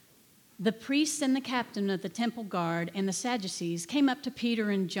The priests and the captain of the temple guard and the Sadducees came up to Peter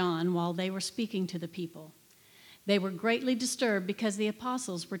and John while they were speaking to the people. They were greatly disturbed because the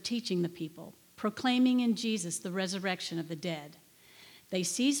apostles were teaching the people, proclaiming in Jesus the resurrection of the dead. They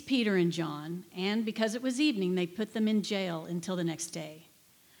seized Peter and John, and because it was evening, they put them in jail until the next day.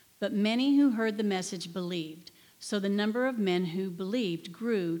 But many who heard the message believed, so the number of men who believed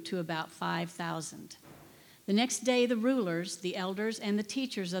grew to about 5,000. The next day, the rulers, the elders, and the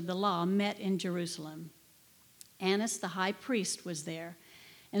teachers of the law met in Jerusalem. Annas, the high priest, was there,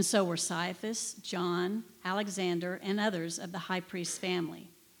 and so were Caiaphas, John, Alexander, and others of the high priest's family.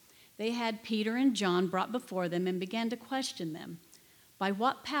 They had Peter and John brought before them and began to question them. By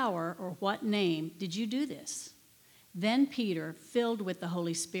what power or what name did you do this? Then Peter, filled with the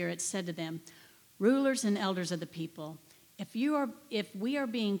Holy Spirit, said to them, "Rulers and elders of the people, if we are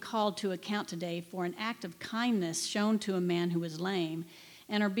being called to account today for an act of kindness shown to a man who was lame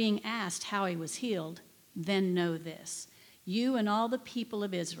and are being asked how he was healed, then know this, you and all the people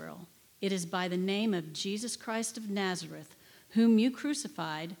of Israel, it is by the name of Jesus Christ of Nazareth, whom you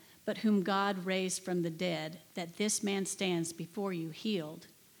crucified, but whom God raised from the dead, that this man stands before you healed.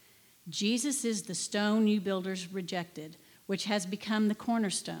 Jesus is the stone you builders rejected, which has become the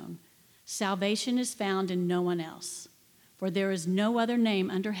cornerstone. Salvation is found in no one else. For there is no other name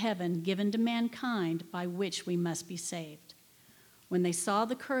under heaven given to mankind by which we must be saved." When they saw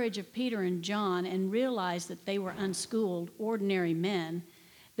the courage of Peter and John and realized that they were unschooled, ordinary men,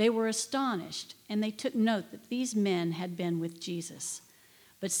 they were astonished, and they took note that these men had been with Jesus.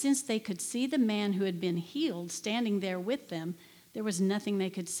 But since they could see the man who had been healed standing there with them, there was nothing they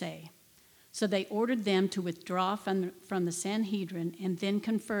could say. So they ordered them to withdraw from the Sanhedrin and then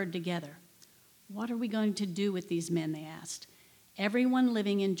conferred together. "What are we going to do with these men?" they asked. "Everyone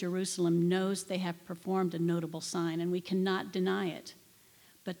living in Jerusalem knows they have performed a notable sign, and we cannot deny it.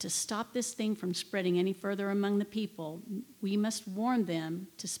 But to stop this thing from spreading any further among the people, we must warn them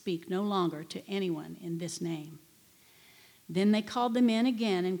to speak no longer to anyone in this name." Then they called them in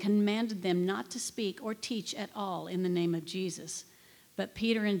again and commanded them not to speak or teach at all in the name of Jesus. But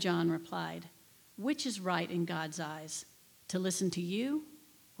Peter and John replied, "Which is right in God's eyes, to listen to you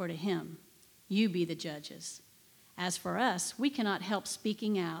or to him? You be the judges. As for us, we cannot help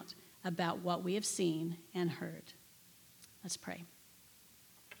speaking out about what we have seen and heard." Let's pray.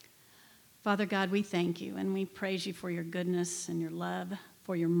 Father God, we thank you and we praise you for your goodness and your love,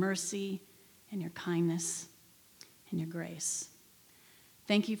 for your mercy and your kindness and your grace.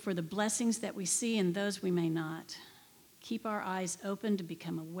 Thank you for the blessings that we see and those we may not. Keep our eyes open to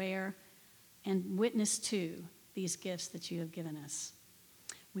become aware and witness to these gifts that you have given us.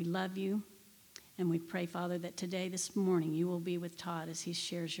 We love you. And we pray, Father, that today, this morning, you will be with Todd as he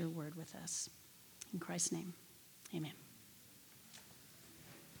shares your word with us. In Christ's name, amen.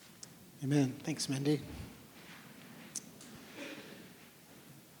 Amen. Thanks, Mindy.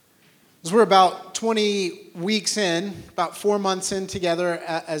 As we're about 20 weeks in, about 4 months in together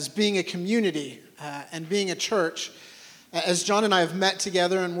as being a community and being a church, as John and I have met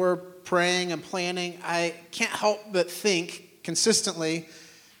together and we're praying and planning, I can't help but think consistently,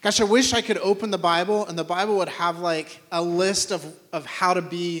 gosh, I wish I could open the Bible and the Bible would have like a list of how to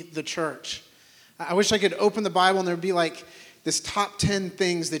be the church. I wish I could open the Bible and there'd be like this top 10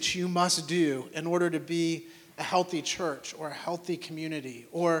 things that you must do in order to be a healthy church or a healthy community.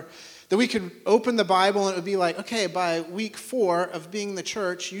 Or that we could open the Bible and it would be like, okay, by week 4 of being the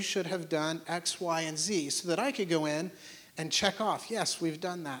church, you should have done X, Y, and Z. So that I could go in and check off, yes, we've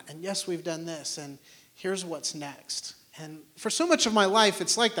done that. And yes, we've done this. And here's what's next. And for so much of my life,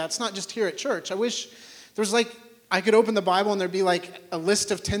 it's like that. It's not just here at church. I wish there was like, I could open the Bible and there'd be like a list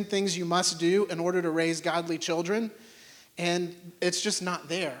of 10 things you must do in order to raise godly children. And it's just not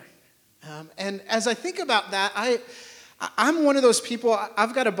there. And as I think about that, I'm one of those people,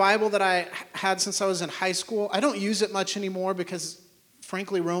 I've got a Bible that I had since I was in high school. I don't use it much anymore because,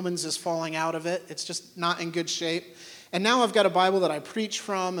 frankly, Romans is falling out of it. It's just not in good shape. And now I've got a Bible that I preach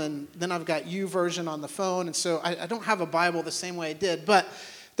from, and then I've got YouVersion on the phone, and so I don't have a Bible the same way I did. But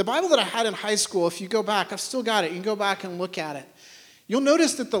the Bible that I had in high school, if you go back, I've still got it. You can go back and look at it. You'll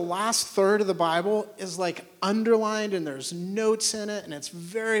notice that the last third of the Bible is like underlined, and there's notes in it, and it's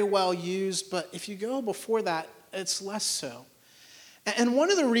very well used. But if you go before that, it's less so. And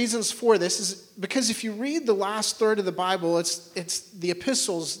one of the reasons for this is because if you read the last third of the Bible, it's the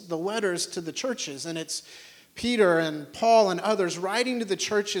epistles, the letters to the churches, and it's Peter and Paul and others writing to the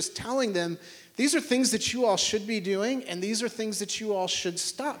churches telling them, these are things that you all should be doing, and these are things that you all should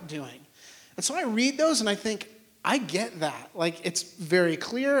stop doing. And so I read those and I think, I get that. Like, it's very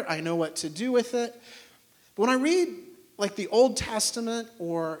clear. I know what to do with it. But when I read like the Old Testament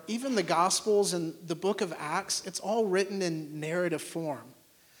or even the Gospels and the book of Acts, it's all written in narrative form.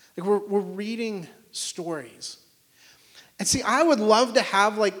 Like we're reading stories. And see, I would love to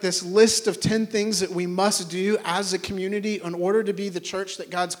have like this list of 10 things that we must do as a community in order to be the church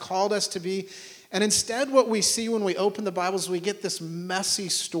that God's called us to be. And instead, what we see when we open the Bibles, we get this messy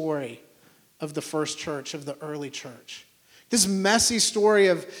story of the first church, of the early church. This messy story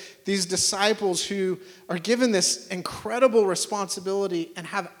of these disciples who are given this incredible responsibility and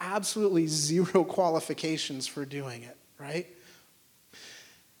have absolutely zero qualifications for doing it, right?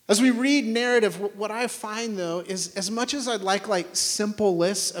 As we read narrative, what I find, though, is as much as I'd like simple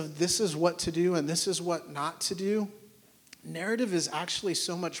lists of this is what to do and this is what not to do, narrative is actually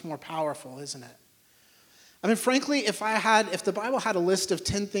so much more powerful, isn't it? I mean, frankly, if the Bible had a list of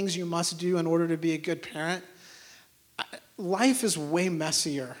 10 things you must do in order to be a good parent, life is way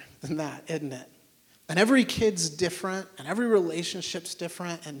messier than that, isn't it? And every kid's different, and every relationship's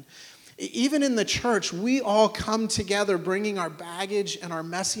different, and even in the church, we all come together bringing our baggage and our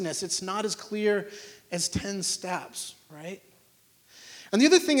messiness. It's not as clear as 10 steps, right? And the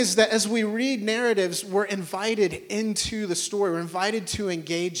other thing is that as we read narratives, we're invited into the story. We're invited to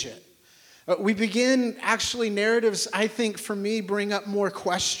engage it. We begin, actually, narratives, I think, for me, bring up more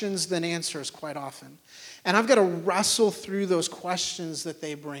questions than answers quite often. And I've got to wrestle through those questions that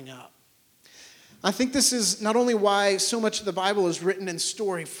they bring up. I think this is not only why so much of the Bible is written in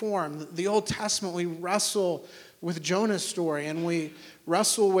story form. The Old Testament, we wrestle with Jonah's story, and we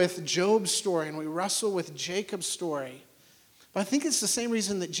wrestle with Job's story, and we wrestle with Jacob's story. But I think it's the same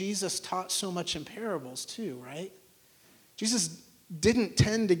reason that Jesus taught so much in parables too, right? Jesus didn't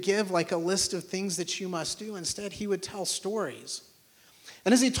tend to give like a list of things that you must do. Instead, he would tell stories.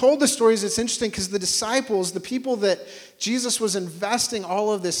 And as he told the stories, it's interesting because the disciples, the people that Jesus was investing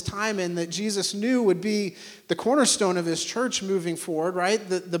all of this time in, that Jesus knew would be the cornerstone of his church moving forward, right?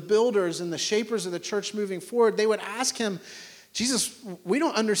 The builders and the shapers of the church moving forward, they would ask him, Jesus, we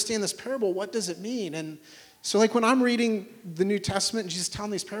don't understand this parable. What does it mean? And so like when I'm reading the New Testament and Jesus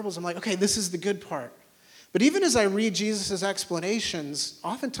telling these parables, I'm like, okay, this is the good part. But even as I read Jesus' explanations,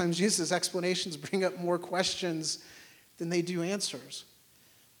 oftentimes Jesus' explanations bring up more questions than they do answers.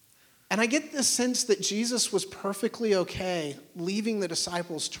 And I get the sense that Jesus was perfectly okay leaving the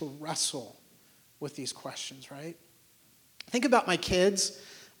disciples to wrestle with these questions, right? Think about my kids.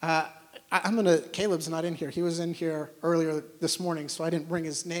 Caleb's not in here. He was in here earlier this morning, so I didn't bring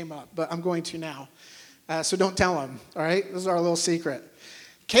his name up, but I'm going to now. So don't tell him, all right? This is our little secret.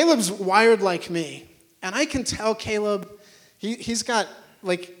 Caleb's wired like me, and I can tell Caleb, he's got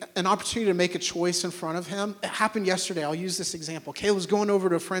like an opportunity to make a choice in front of him. It happened yesterday. I'll use this example. Caleb's going over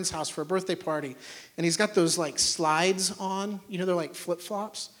to a friend's house for a birthday party, and he's got those like slides on. You know, they're like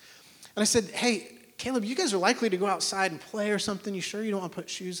flip-flops. And I said, hey, Caleb, you guys are likely to go outside and play or something. You sure you don't want to put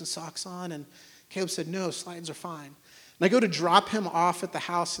shoes and socks on? And Caleb said, no, slides are fine. And I go to drop him off at the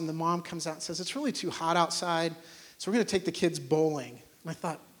house, and the mom comes out and says, it's really too hot outside, so we're going to take the kids bowling. And I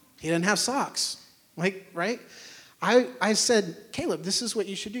thought, he didn't have socks, like, right? I said, Caleb, this is what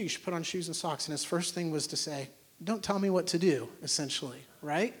you should do. You should put on shoes and socks. And his first thing was to say, don't tell me what to do, essentially,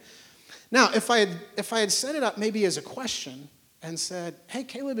 right? Now, if I had set it up maybe as a question and said, hey,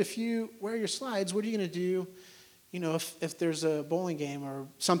 Caleb, if you wear your slides, what are you going to do, you know, if there's a bowling game or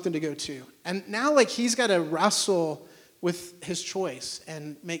something to go to? And now, like, he's got to wrestle with his choice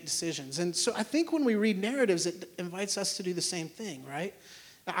and make decisions. And so I think when we read narratives, it invites us to do the same thing, right?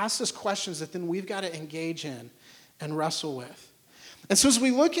 It asks us questions that then we've got to engage in and wrestle with. And so as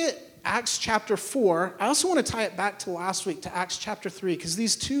we look at Acts chapter 4, I also want to tie it back to last week, to Acts chapter 3, because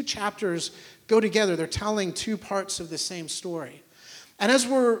these two chapters go together. They're telling two parts of the same story. And as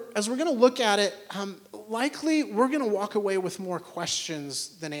we're going to look at it, likely we're going to walk away with more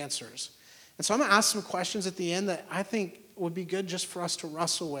questions than answers. And so I'm going to ask some questions at the end that I think would be good just for us to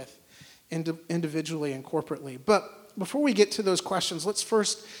wrestle with individually and corporately. But before we get to those questions, let's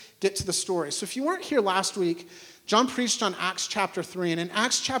first get to the story. So if you weren't here last week, John preached on Acts chapter 3. And in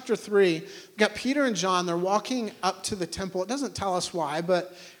Acts chapter 3, we've got Peter and John. They're walking up to the temple. It doesn't tell us why,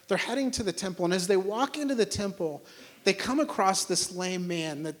 but they're heading to the temple. And as they walk into the temple, they come across this lame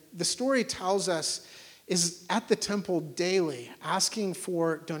man that the story tells us is at the temple daily, asking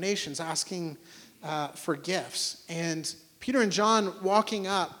for donations, asking for gifts. And Peter and John walking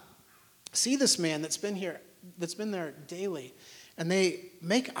up see this man that's been there daily. And they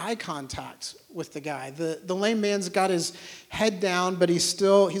make eye contact with the guy. The lame man's got his head down, but he's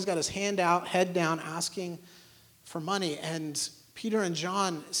got his hand out, head down, asking for money. And Peter and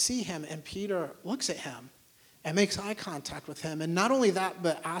John see him, and Peter looks at him and makes eye contact with him. And not only that,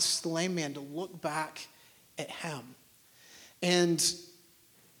 but asks the lame man to look back at him. And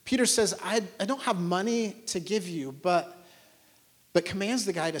Peter says, I don't have money to give you, but commands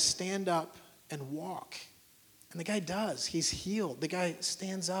the guy to stand up and walk. And the guy does. He's healed. The guy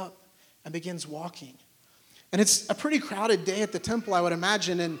stands up and begins walking. And it's a pretty crowded day at the temple, I would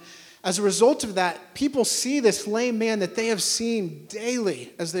imagine. And as a result of that, people see this lame man that they have seen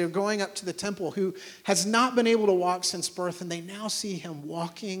daily as they're going up to the temple, who has not been able to walk since birth, and they now see him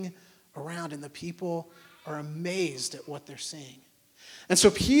walking around, and the people are amazed at what they're seeing. And so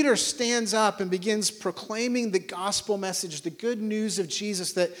Peter stands up and begins proclaiming the gospel message, the good news of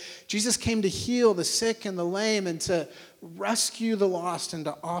Jesus, that Jesus came to heal the sick and the lame and to rescue the lost and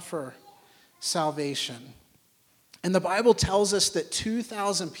to offer salvation. And the Bible tells us that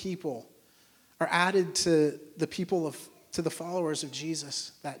 2,000 people are added to the followers of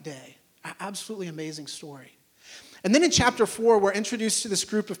Jesus that day. Absolutely amazing story. And then in chapter 4, we're introduced to this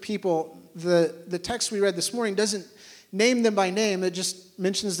group of people. The text we read this morning doesn't name them by name. It just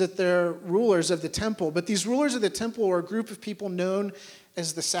mentions that they're rulers of the temple. But these rulers of the temple were a group of people known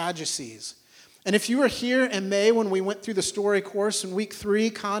as the Sadducees. And if you were here in May when we went through the story course in week 3,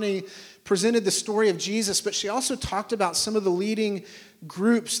 Connie presented the story of Jesus, but she also talked about some of the leading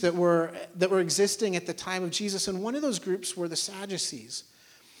groups that were existing at the time of Jesus. And one of those groups were the Sadducees.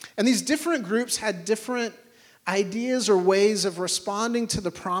 And these different groups had different ideas or ways of responding to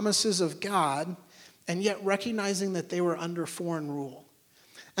the promises of God, and yet recognizing that they were under foreign rule.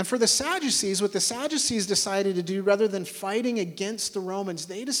 And for the Sadducees, what the Sadducees decided to do, rather than fighting against the Romans,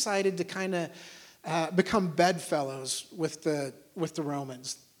 they decided to kind of become bedfellows with the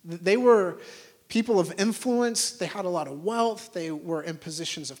Romans. They were people of influence. They had a lot of wealth. They were in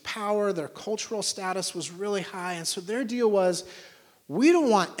positions of power. Their cultural status was really high. And so their deal was, we don't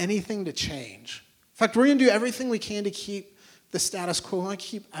want anything to change. In fact, we're going to do everything we can to keep the status quo. We want to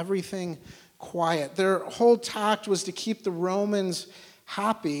keep everything quiet. Their whole tact was to keep the Romans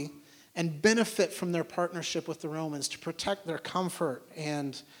happy and benefit from their partnership with the Romans, to protect their comfort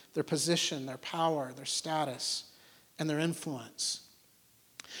and their position, their power, their status, and their influence.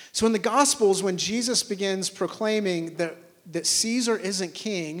 So in the Gospels, when Jesus begins proclaiming that Caesar isn't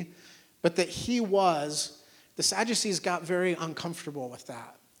king, but that he was, the Sadducees got very uncomfortable with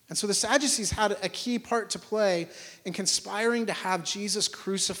that. And so the Sadducees had a key part to play in conspiring to have Jesus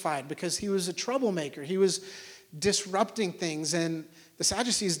crucified because he was a troublemaker. He was disrupting things, and the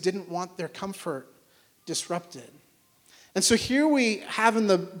Sadducees didn't want their comfort disrupted. And so here we have in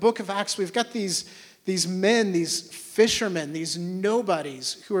the book of Acts, we've got these men, these fishermen, these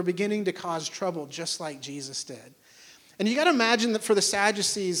nobodies who are beginning to cause trouble just like Jesus did. And you got to imagine that for the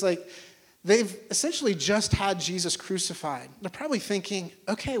Sadducees, they've essentially just had Jesus crucified. They're probably thinking,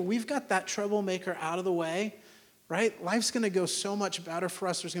 okay, we've got that troublemaker out of the way, right? Life's going to go so much better for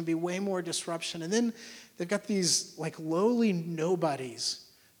us. There's going to be way more disruption. And then they've got these lowly nobodies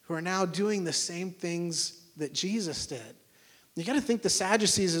who are now doing the same things that Jesus did. You got to think the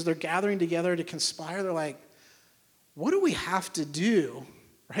Sadducees, as they're gathering together to conspire, they're like, what do we have to do,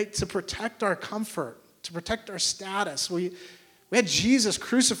 right, to protect our comfort, to protect our status? We had Jesus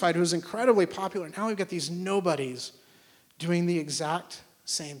crucified, who was incredibly popular. Now we've got these nobodies doing the exact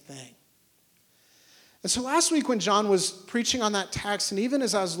same thing. And so last week when John was preaching on that text, and even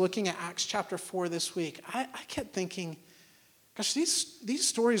as I was looking at Acts chapter 4 this week, I kept thinking, gosh, these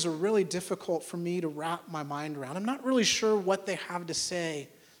stories are really difficult for me to wrap my mind around. I'm not really sure what they have to say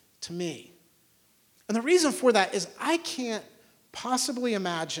to me. And the reason for that is I can't possibly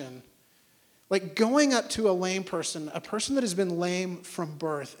imagine going up to a lame person, a person that has been lame from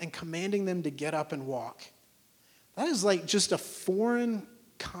birth, and commanding them to get up and walk. That is just a foreign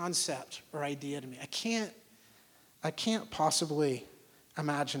concept or idea to me. I can't possibly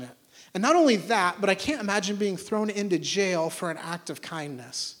imagine it. And not only that, but I can't imagine being thrown into jail for an act of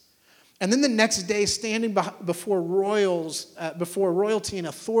kindness. And then the next day standing before royalty and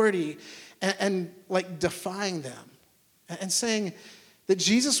authority and defying them and saying that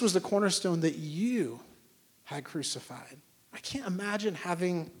Jesus was the cornerstone that you had crucified. I can't imagine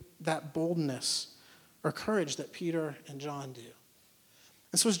having that boldness or courage that Peter and John do.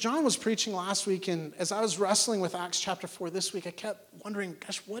 And so as John was preaching last week, and as I was wrestling with Acts chapter 4 this week, I kept wondering,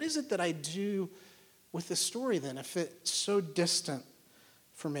 gosh, what is it that I do with this story then if it's so distant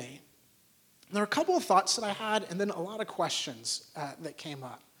for me? And there are a couple of thoughts that I had, and then a lot of questions that came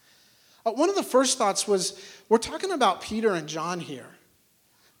up. One of the first thoughts was, we're talking about Peter and John here.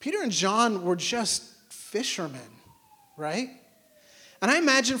 Peter and John were just fishermen, right? And I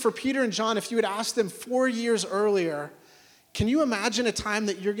imagine for Peter and John, if you had asked them 4 years earlier, can you imagine a time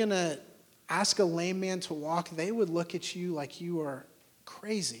that you're going to ask a lame man to walk? They would look at you like you are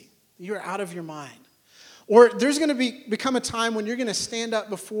crazy. You're out of your mind. Or there's going to become a time when you're going to stand up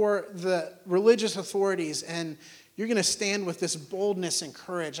before the religious authorities and you're going to stand with this boldness and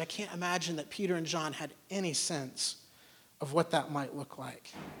courage. I can't imagine that Peter and John had any sense of what that might look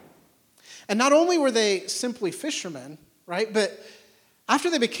like. And not only were they simply fishermen, right, but after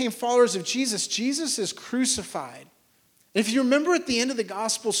they became followers of Jesus, Jesus is crucified. If you remember at the end of the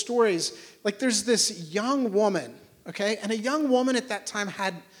gospel stories, like there's this young woman, okay? And a young woman at that time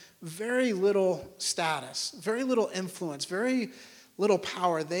had very little status, very little influence, very little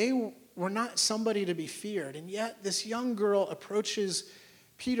power. They were not somebody to be feared. And yet this young girl approaches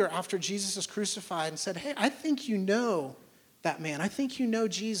Peter after Jesus is crucified and said, "Hey, I think you know that man. I think you know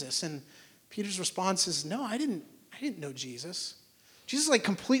Jesus." And Peter's response is, "No, I didn't know Jesus." Jesus like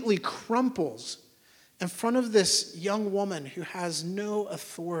completely crumples in front of this young woman who has no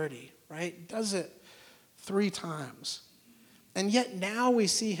authority, right? Does it 3 times. And yet now we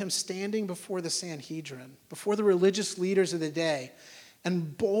see him standing before the Sanhedrin, before the religious leaders of the day,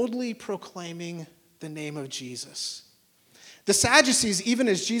 and boldly proclaiming the name of Jesus. The Sadducees, even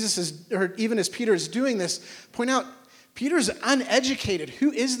as Peter is doing this, point out Peter's uneducated.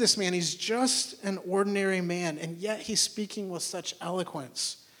 Who is this man? He's just an ordinary man, and yet he's speaking with such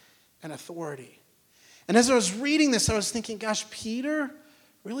eloquence and authority. And as I was reading this, I was thinking, gosh, Peter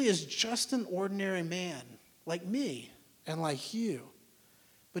really is just an ordinary man, like me and like you.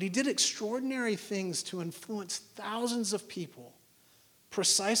 But he did extraordinary things to influence thousands of people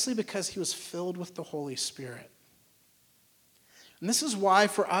precisely because he was filled with the Holy Spirit. And this is why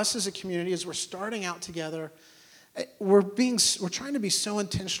for us as a community, as we're starting out together, we're trying to be so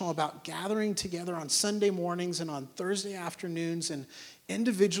intentional about gathering together on Sunday mornings and on Thursday afternoons and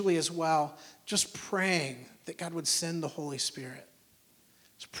individually as well, just praying that God would send the Holy Spirit.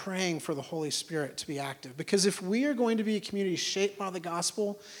 Just praying for the Holy Spirit to be active. Because if we are going to be a community shaped by the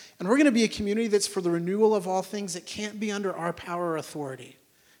gospel, and we're going to be a community that's for the renewal of all things, it can't be under our power or authority.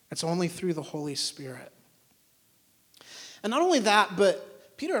 It's only through the Holy Spirit. And not only that,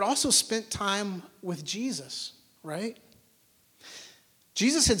 but Peter had also spent time with Jesus, right?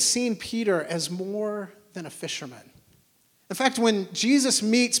 Jesus had seen Peter as more than a fisherman. In fact, when Jesus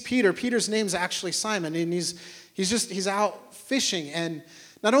meets Peter, Peter's name's actually Simon, and he's out fishing. And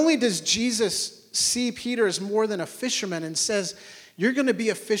not only does Jesus see Peter as more than a fisherman and says, "You're going to be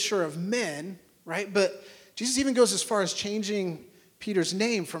a fisher of men," right? But Jesus even goes as far as changing Peter's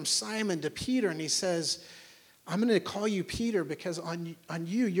name from Simon to Peter, and he says, "I'm going to call you Peter because on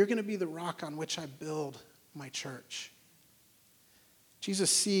you, you're going to be the rock on which I build my church."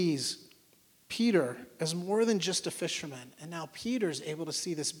 Jesus sees Peter as more than just a fisherman, and now Peter's able to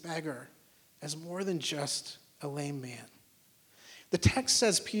see this beggar as more than just a lame man. The text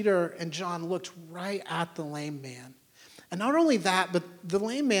says Peter and John looked right at the lame man. And not only that, but the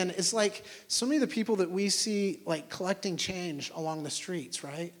lame man is like so many of the people that we see like collecting change along the streets,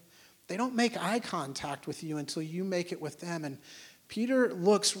 right? They don't make eye contact with you until you make it with them. And Peter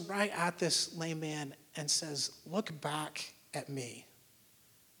looks right at this lame man and says, "Look back at me."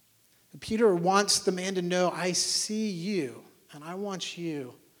 And Peter wants the man to know, I see you, and I want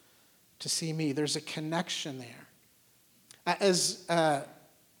you to see me. There's a connection there.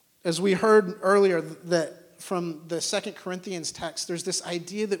 As we heard earlier that from the 2 Corinthians text, there's this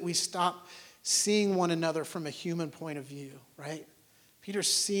idea that we stop seeing one another from a human point of view, right?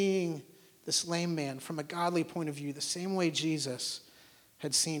 Peter's seeing this lame man from a godly point of view, the same way Jesus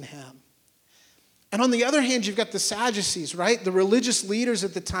had seen him. And on the other hand, you've got the Sadducees, right? The religious leaders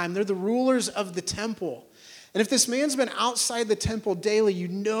at the time. They're the rulers of the temple. And if this man's been outside the temple daily, you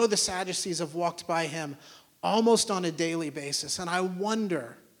know the Sadducees have walked by him almost on a daily basis. And I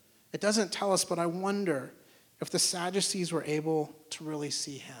wonder, it doesn't tell us, but I wonder if the Sadducees were able to really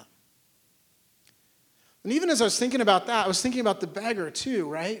see him. And even as I was thinking about that, I was thinking about the beggar too,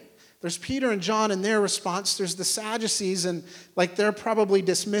 right? There's Peter and John in their response. There's the Sadducees and like their probably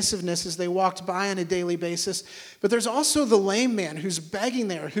dismissiveness as they walked by on a daily basis. But there's also the lame man who's begging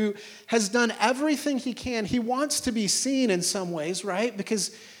there, who has done everything he can. He wants to be seen in some ways, right?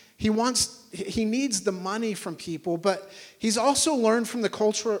 Because he needs the money from people, but he's also learned from the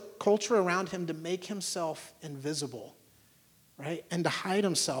culture around him to make himself invisible, right? And to hide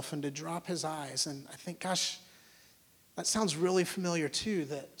himself and to drop his eyes. And I think, gosh, that sounds really familiar too,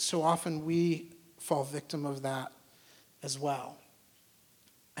 that so often we fall victim of that as well.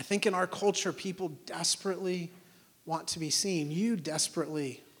 I think in our culture, people desperately want to be seen. You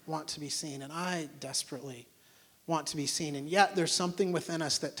desperately want to be seen, and I desperately want to be seen. And yet there's something within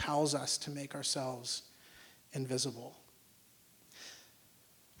us that tells us to make ourselves invisible.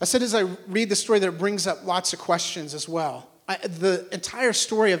 I said as I read the story that it brings up lots of questions as well. the entire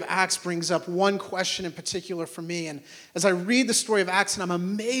story of Acts brings up one question in particular for me. And as I read the story of Acts and I'm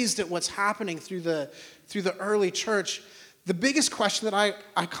amazed at what's happening through the early church, the biggest question that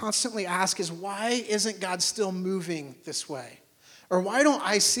I constantly ask is, why isn't God still moving this way? Or why don't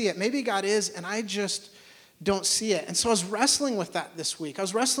I see it? Maybe God is, and I just don't see it. And so I was wrestling with that this week. I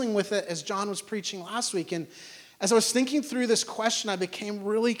was wrestling with it as John was preaching last week. And as I was thinking through this question, I became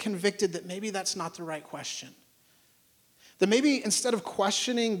really convicted that maybe that's not the right question. That maybe instead of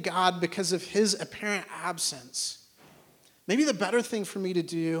questioning God because of his apparent absence, maybe the better thing for me to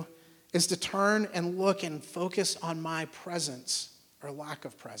do is to turn and look and focus on my presence or lack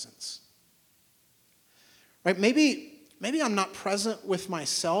of presence. Right? Maybe I'm not present with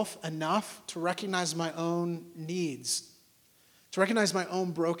myself enough to recognize my own needs, to recognize my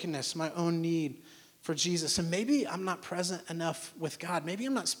own brokenness, my own need for Jesus. And maybe I'm not present enough with God. Maybe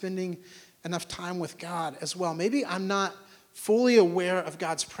I'm not spending enough time with God as well. Maybe I'm not fully aware of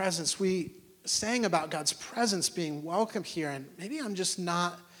God's presence. We sang about God's presence being welcome here, and maybe I'm just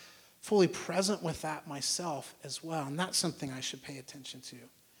not fully present with that myself as well. And that's something I should pay attention to.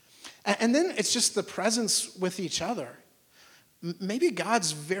 And then it's just the presence with each other. Maybe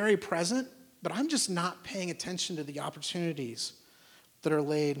God's very present, but I'm just not paying attention to the opportunities that are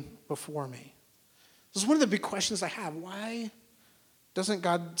laid before me. This is one of the big questions I have. Why doesn't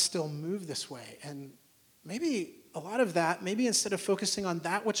God still move this way? And maybe a lot of that, maybe instead of focusing on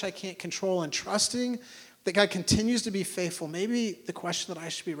that which I can't control and trusting that God continues to be faithful, maybe the question that I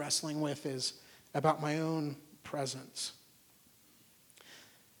should be wrestling with is about my own presence.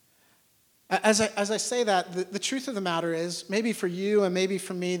 As I say that, the truth of the matter is, maybe for you and maybe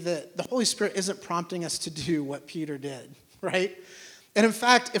for me, that the Holy Spirit isn't prompting us to do what Peter did, right? And in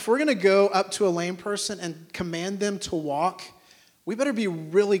fact, if we're going to go up to a lame person and command them to walk, we better be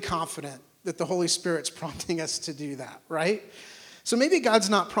really confident that the Holy Spirit's prompting us to do that, right? So maybe God's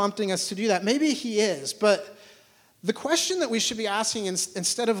not prompting us to do that. Maybe he is, but the question that we should be asking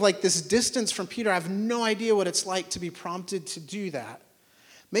instead of like this distance from Peter, I have no idea what it's like to be prompted to do that.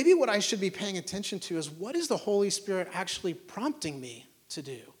 Maybe what I should be paying attention to is, what is the Holy Spirit actually prompting me to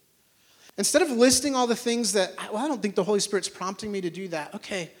do? Instead of listing all the things that, I don't think the Holy Spirit's prompting me to do that.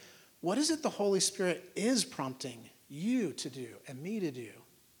 Okay, what is it the Holy Spirit is prompting you to do and me to do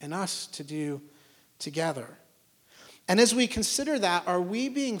and us to do together? And as we consider that, are we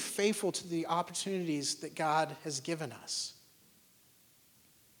being faithful to the opportunities that God has given us?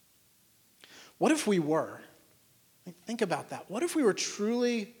 What if we were? Think about that. What if we were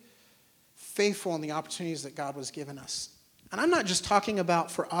truly faithful in the opportunities that God was giving us? And I'm not just talking about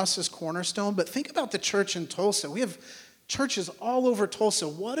for us as Cornerstone, but think about the church in Tulsa. We have churches all over Tulsa.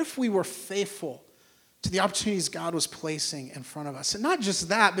 What if we were faithful to the opportunities God was placing in front of us? And not just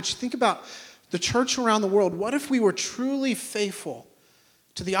that, but you think about the church around the world. What if we were truly faithful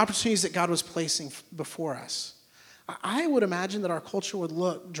to the opportunities that God was placing before us? I would imagine that our culture would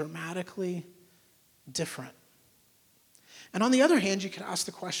look dramatically different. And on the other hand, you could ask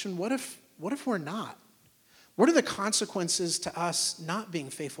the question, what if we're not? What are the consequences to us not being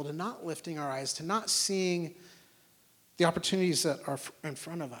faithful, to not lifting our eyes, to not seeing the opportunities that are in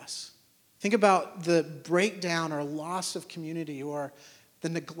front of us? Think about the breakdown or loss of community, or the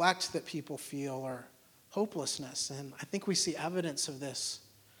neglect that people feel, or hopelessness. And I think we see evidence of this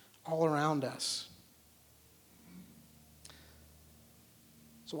all around us.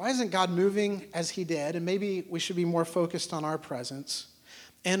 So why isn't God moving as he did? And maybe we should be more focused on our presence.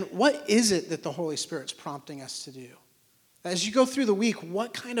 And what is it that the Holy Spirit's prompting us to do? As you go through the week,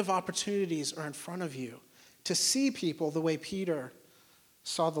 what kind of opportunities are in front of you to see people the way Peter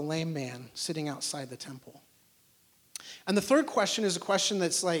saw the lame man sitting outside the temple? And the third question is a question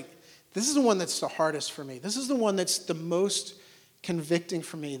that's like, this is the one that's the hardest for me. This is the one that's the most convicting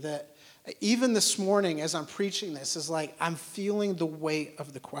for me, that even this morning as I'm preaching this is like I'm feeling the weight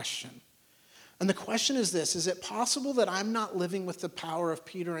of the question. And the question is this: is it possible that I'm not living with the power of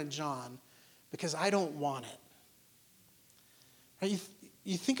Peter and John because I don't want it? Right?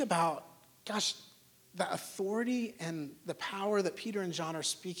 You think about, gosh, the authority and the power that Peter and John are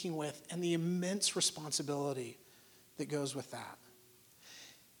speaking with, and the immense responsibility that goes with that.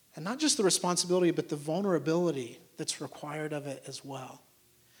 And not just the responsibility, but the vulnerability that's required of it as well.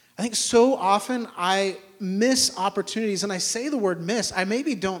 I think so often I miss opportunities, and I say the word miss. I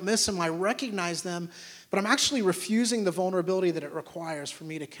maybe don't miss them, I recognize them, but I'm actually refusing the vulnerability that it requires for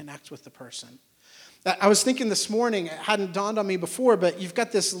me to connect with the person. I was thinking this morning, it hadn't dawned on me before, but you've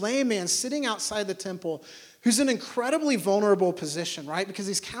got this lame man sitting outside the temple who's in an incredibly vulnerable position, right? Because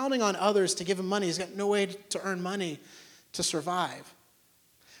he's counting on others to give him money. He's got no way to earn money to survive.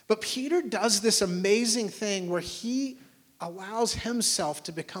 But Peter does this amazing thing where he allows himself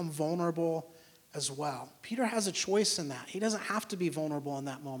to become vulnerable as well. Peter has a choice in that. He doesn't have to be vulnerable in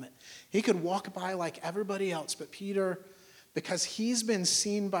that moment. He could walk by like everybody else, but Peter, because he's been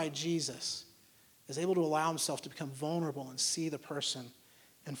seen by Jesus, is able to allow himself to become vulnerable and see the person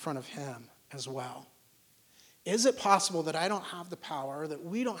in front of him as well. Is it possible that I don't have the power, or that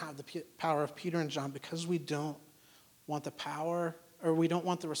we don't have the power of Peter and John because we don't want the power, or we don't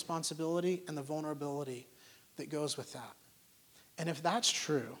want the responsibility and the vulnerability that goes with that? And if that's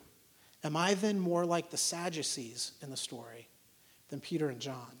true, am I then more like the Sadducees in the story than Peter and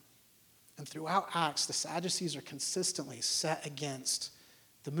John? And throughout Acts, the Sadducees are consistently set against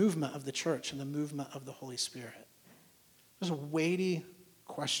the movement of the church and the movement of the Holy Spirit. Those are weighty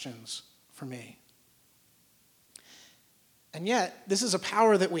questions for me. And yet, this is a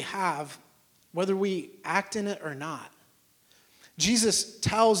power that we have, whether we act in it or not. Jesus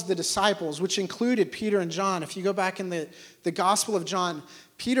tells the disciples, which included Peter and John, if you go back in the Gospel of John,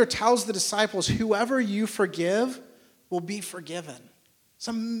 Peter tells the disciples, whoever you forgive will be forgiven. It's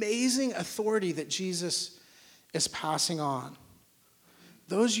amazing authority that Jesus is passing on.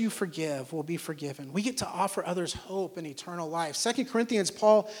 Those you forgive will be forgiven. We get to offer others hope and eternal life. 2 Corinthians,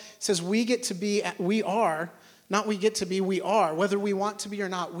 Paul says we are, whether we want to be or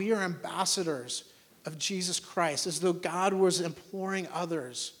not, we are ambassadors of Jesus Christ, as though God was imploring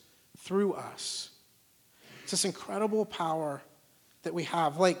others through us. It's this incredible power that we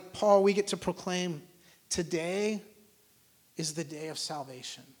have. Like Paul, we get to proclaim, today is the day of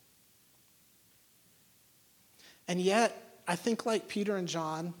salvation. And yet, I think like Peter and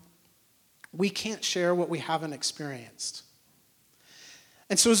John, we can't share what we haven't experienced.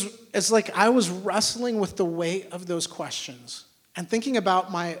 And so it's like I was wrestling with the weight of those questions and thinking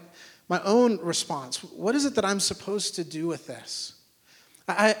about my own response. What is it that I'm supposed to do with this?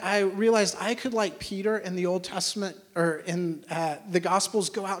 I realized I could, like Peter in the Old Testament or in the Gospels,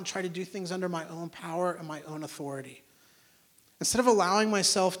 go out and try to do things under my own power and my own authority. Instead of allowing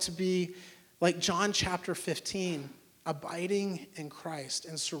myself to be like John chapter 15, abiding in Christ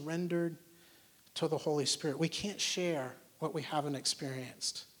and surrendered to the Holy Spirit. We can't share what we haven't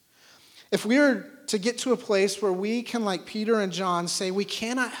experienced. If we are to get to a place where we can, like Peter and John, say we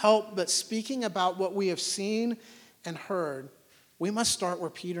cannot help but speaking about what we have seen and heard, we must start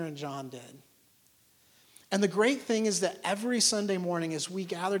where Peter and John did. And the great thing is that every Sunday morning as we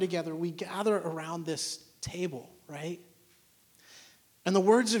gather together, we gather around this table, right? And the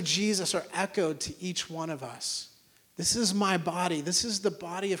words of Jesus are echoed to each one of us. This is my body. This is the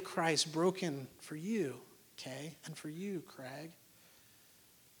body of Christ broken for you, okay? And for you, Craig.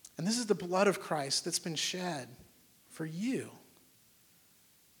 And this is the blood of Christ that's been shed for you,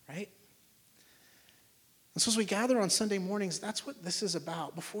 right? And so as we gather on Sunday mornings, that's what this is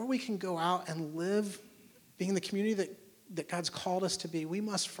about. Before we can go out and live being the community that God's called us to be, we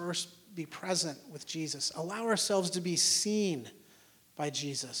must first be present with Jesus. Allow ourselves to be seen by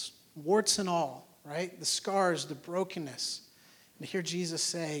Jesus, warts and all, right? The scars, the brokenness. And to hear Jesus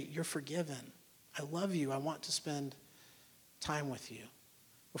say, you're forgiven. I love you. I want to spend time with you.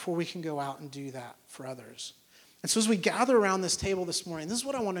 Before we can go out and do that for others. And so as we gather around this table this morning, this is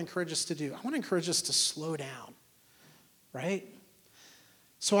what I want to encourage us to do. I want to encourage us to slow down, right?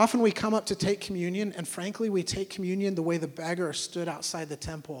 So often we come up to take communion, and frankly, we take communion the way the beggar stood outside the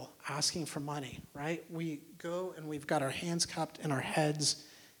temple asking for money, right? We go and we've got our hands cupped and our heads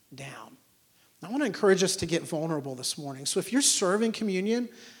down. I want to encourage us to get vulnerable this morning. So if you're serving communion,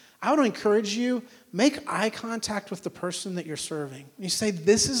 I would encourage you, make eye contact with the person that you're serving. You say,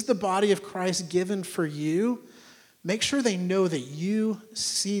 this is the body of Christ given for you. Make sure they know that you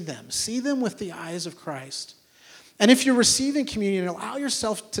see them. See them with the eyes of Christ. And if you're receiving communion, allow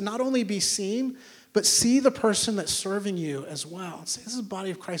yourself to not only be seen, but see the person that's serving you as well. And say, this is the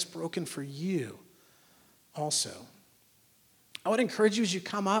body of Christ broken for you also. I would encourage you as you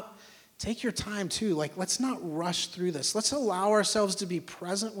come up, take your time too. Like, let's not rush through this. Let's allow ourselves to be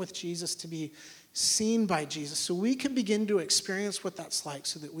present with Jesus, to be seen by Jesus, so we can begin to experience what that's like,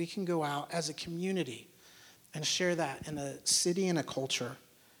 so that we can go out as a community and share that in a city and a culture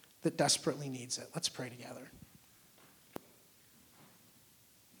that desperately needs it. Let's pray together.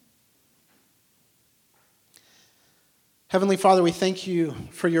 Heavenly Father, we thank you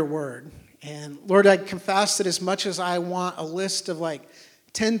for your word. And Lord, I confess that as much as I want a list of like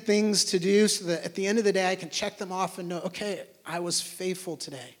 10 things to do so that at the end of the day I can check them off and know, okay, I was faithful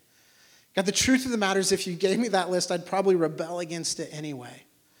today. God, the truth of the matter is if you gave me that list, I'd probably rebel against it anyway.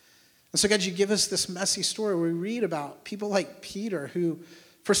 And so God, you give us this messy story where we read about people like Peter who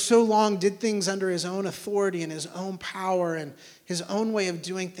for so long did things under his own authority and his own power and his own way of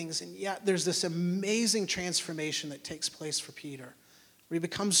doing things. And yet there's this amazing transformation that takes place for Peter, where he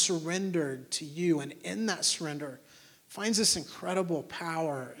becomes surrendered to you. And in that surrender, finds this incredible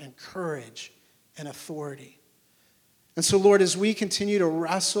power and courage and authority. And so, Lord, as we continue to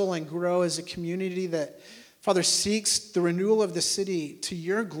wrestle and grow as a community that, Father, seeks the renewal of the city to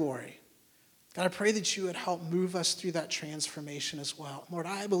your glory, God, I pray that you would help move us through that transformation as well. Lord,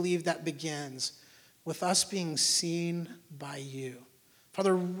 I believe that begins with us being seen by you.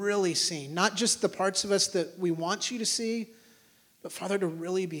 Father, really seen, not just the parts of us that we want you to see, but, Father, to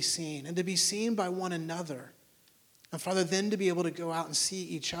really be seen and to be seen by one another. And, Father, then to be able to go out and see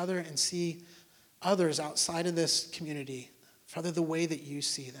each other and see others outside of this community, Father, the way that you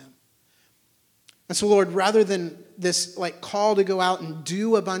see them. And so, Lord, rather than this call to go out and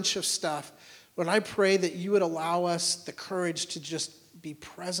do a bunch of stuff, Lord, I pray that you would allow us the courage to just be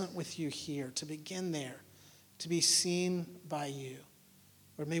present with you here, to begin there, to be seen by you.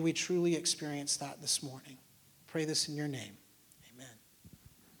 Lord, may we truly experience that this morning. Pray this in your name.